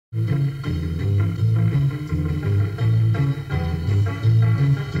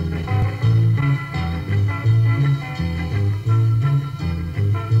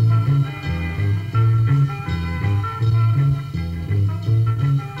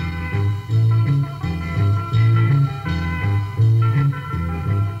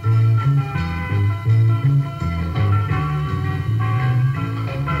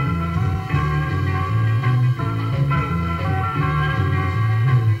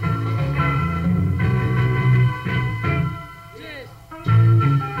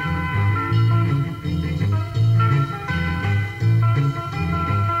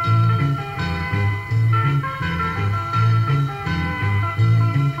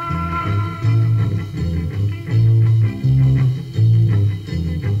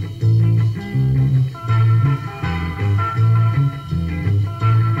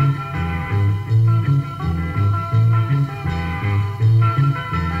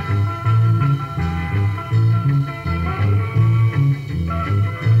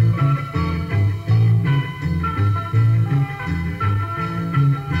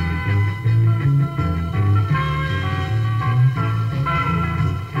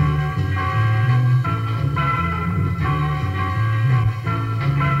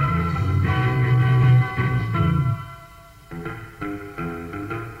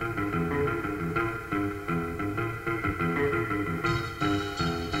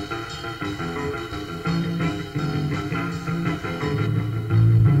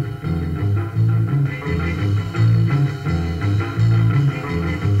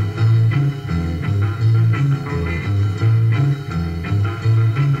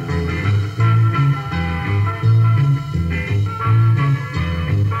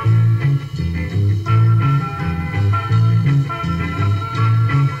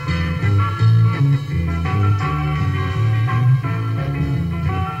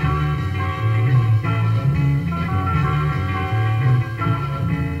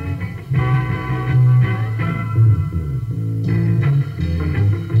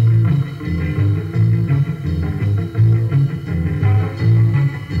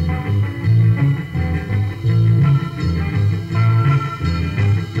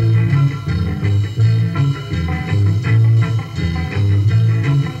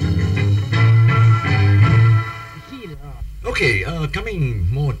coming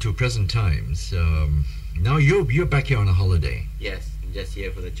more to present times, now you're back here on a holiday. Yes, just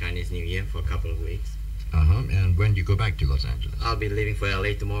here for the Chinese New Year for a couple of weeks. And when do you go back to Los Angeles? I'll be leaving for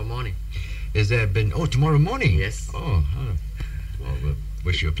LA tomorrow morning. Is there been... Oh, tomorrow morning? Yes. Oh, well, we'll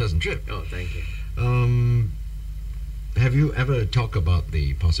wish you a pleasant trip. Oh, thank you. Have you ever talked about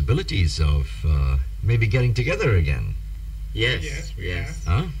the possibilities of maybe getting together again? Yes. Yes, we Yes.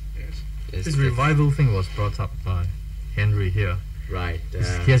 Huh? Yes, This revival thing was brought up by Henry here. Right.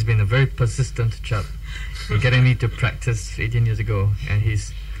 He has been a very persistent chap in getting me to practice 18 years ago, and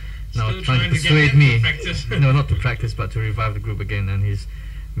he's now Still trying to trying to get persuade them to me. practice. No, not to practice, but to revive the group again, and he's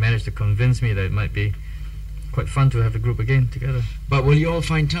managed to convince me that it might be quite fun to have the group again together. But will you all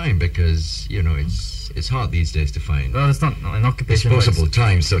find time? Because, it's hard these days to find Well, it's not an occupation. but disposable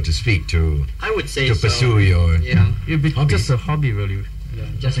time, so to speak, to I would say pursue your... Yeah. It'd be hobby. just a hobby, really.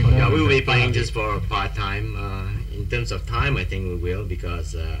 Just Nothing Yeah, more we will than be that. playing just for part-time. In terms of time, I think we will,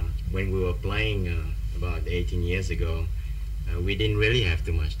 because when we were playing about 18 years ago, we didn't really have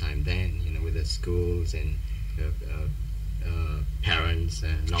too much time then, with the schools and parents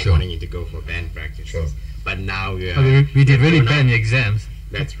not Sure. wanting you to go for band practices. Sure. But now we are... We did really grown bad up. in the exams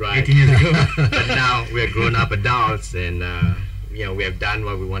That's right. 18 years ago. But now we're grown-up adults, and we have done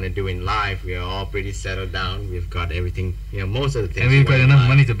what we want to do in life. We are all pretty settled down. We've got everything, most of the things. And we've we got want in enough life.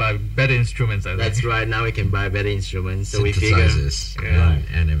 money to buy better instruments, I think. That's right. Now we can buy better instruments. So we figure. synthesizers Yeah.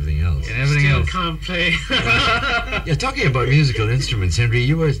 and everything else. And everything Still else. can't play. Yeah, talking about musical instruments, Henry,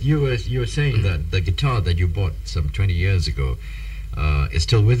 you were saying that the guitar that you bought some 20 years ago is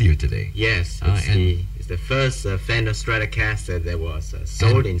still with you today. Yes, and- it's the first Fender Stratocaster that was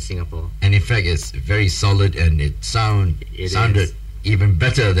sold in Singapore. And in fact, it's very solid, and it sounded is. even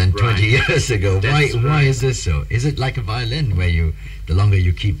better than 20 Right. years ago. That's Why right. is this so? Is it like a violin, where the longer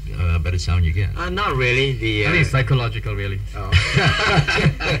you keep, better sound you get? Not really. The I think it's psychological, really. oh.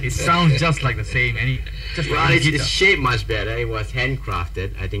 It sounds just like the same. Just Well, like it's, the it's guitar. shaped much better. It was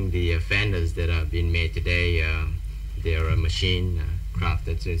handcrafted. I think the Fenders that are being made today, they're machine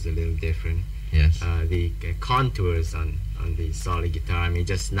crafted, so it's a little different. Yes. The contours on the solid guitar, it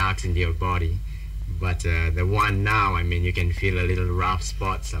just knocks into your body. But the one now, you can feel a little rough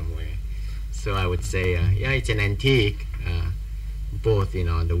spot somewhere. So I would say, it's an antique, both,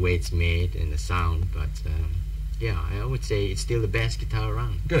 the way it's made and the sound. But I would say it's still the best guitar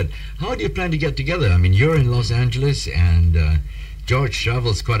around. Good. How do you plan to get together? You're in Los Angeles, and George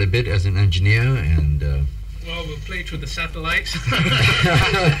travels quite a bit as an engineer, and... Well, we'll play through the satellites.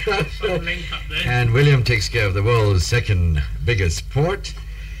 Some link up there. And William takes care of the world's second biggest port.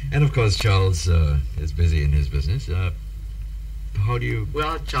 And of course, Charles is busy in his business. How do you...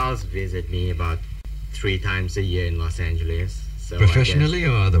 Well, Charles visits me about 3 times a year in Los Angeles. So I guess- Professionally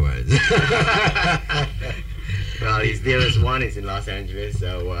or otherwise? Well, his dearest one is in Los Angeles, so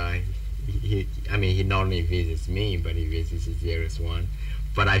he not only visits me, but he visits his dearest one.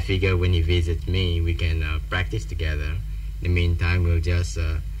 But I figure when he visits me, we can practice together. In the meantime, we'll just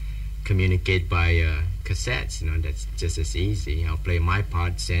communicate by cassettes. That's just as easy. I'll play my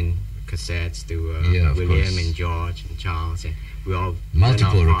part, send cassettes to of William course. and George and Charles, and we all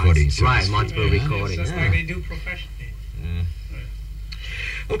Multiple learn our parts. recordings, so to right? speak. Multiple Yeah. recordings. Just Yeah. like they do professionally.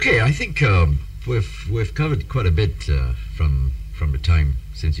 Okay, I think we've covered quite a bit from the time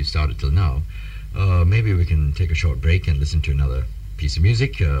since you started till now. Maybe we can take a short break and listen to another piece of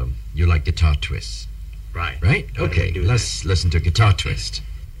music. You like guitar twists, Right. right? Why don't we Okay, do let's listen to Guitar Twist.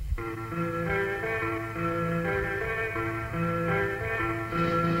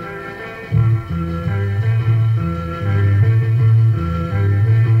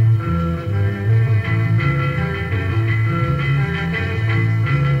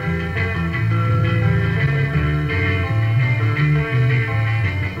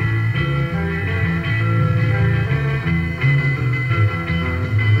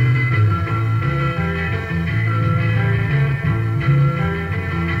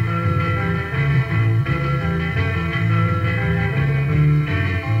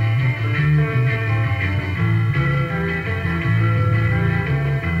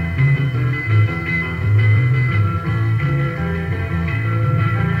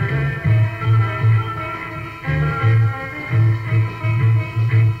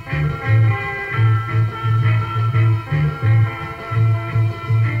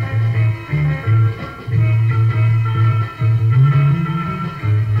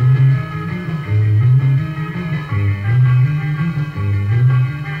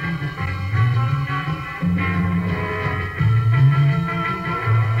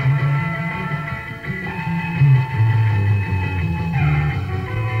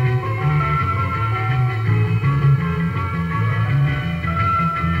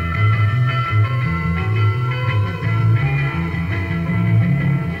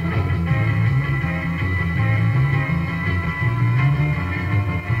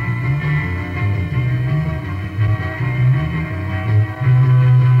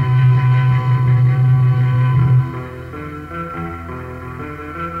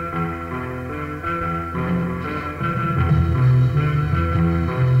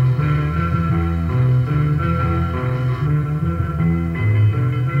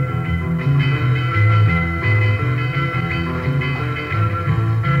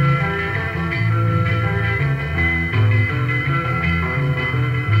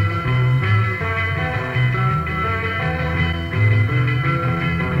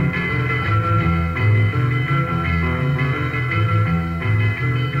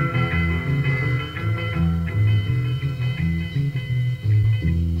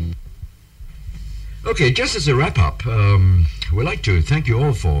 Okay, just as a wrap-up, we'd like to thank you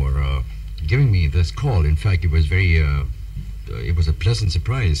all for giving me this call. In fact, it was it was a pleasant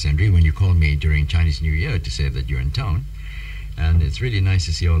surprise, Andrew, when you called me during Chinese New Year to say that you're in town. And it's really nice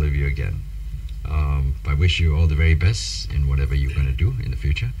to see all of you again. I wish you all the very best in whatever you're going to do in the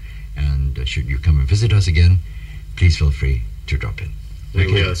future. And should you come and visit us again, please feel free to drop in. We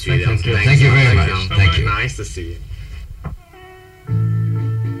will, Swee Leong. Thank you very much. Thank you. Nice to see you.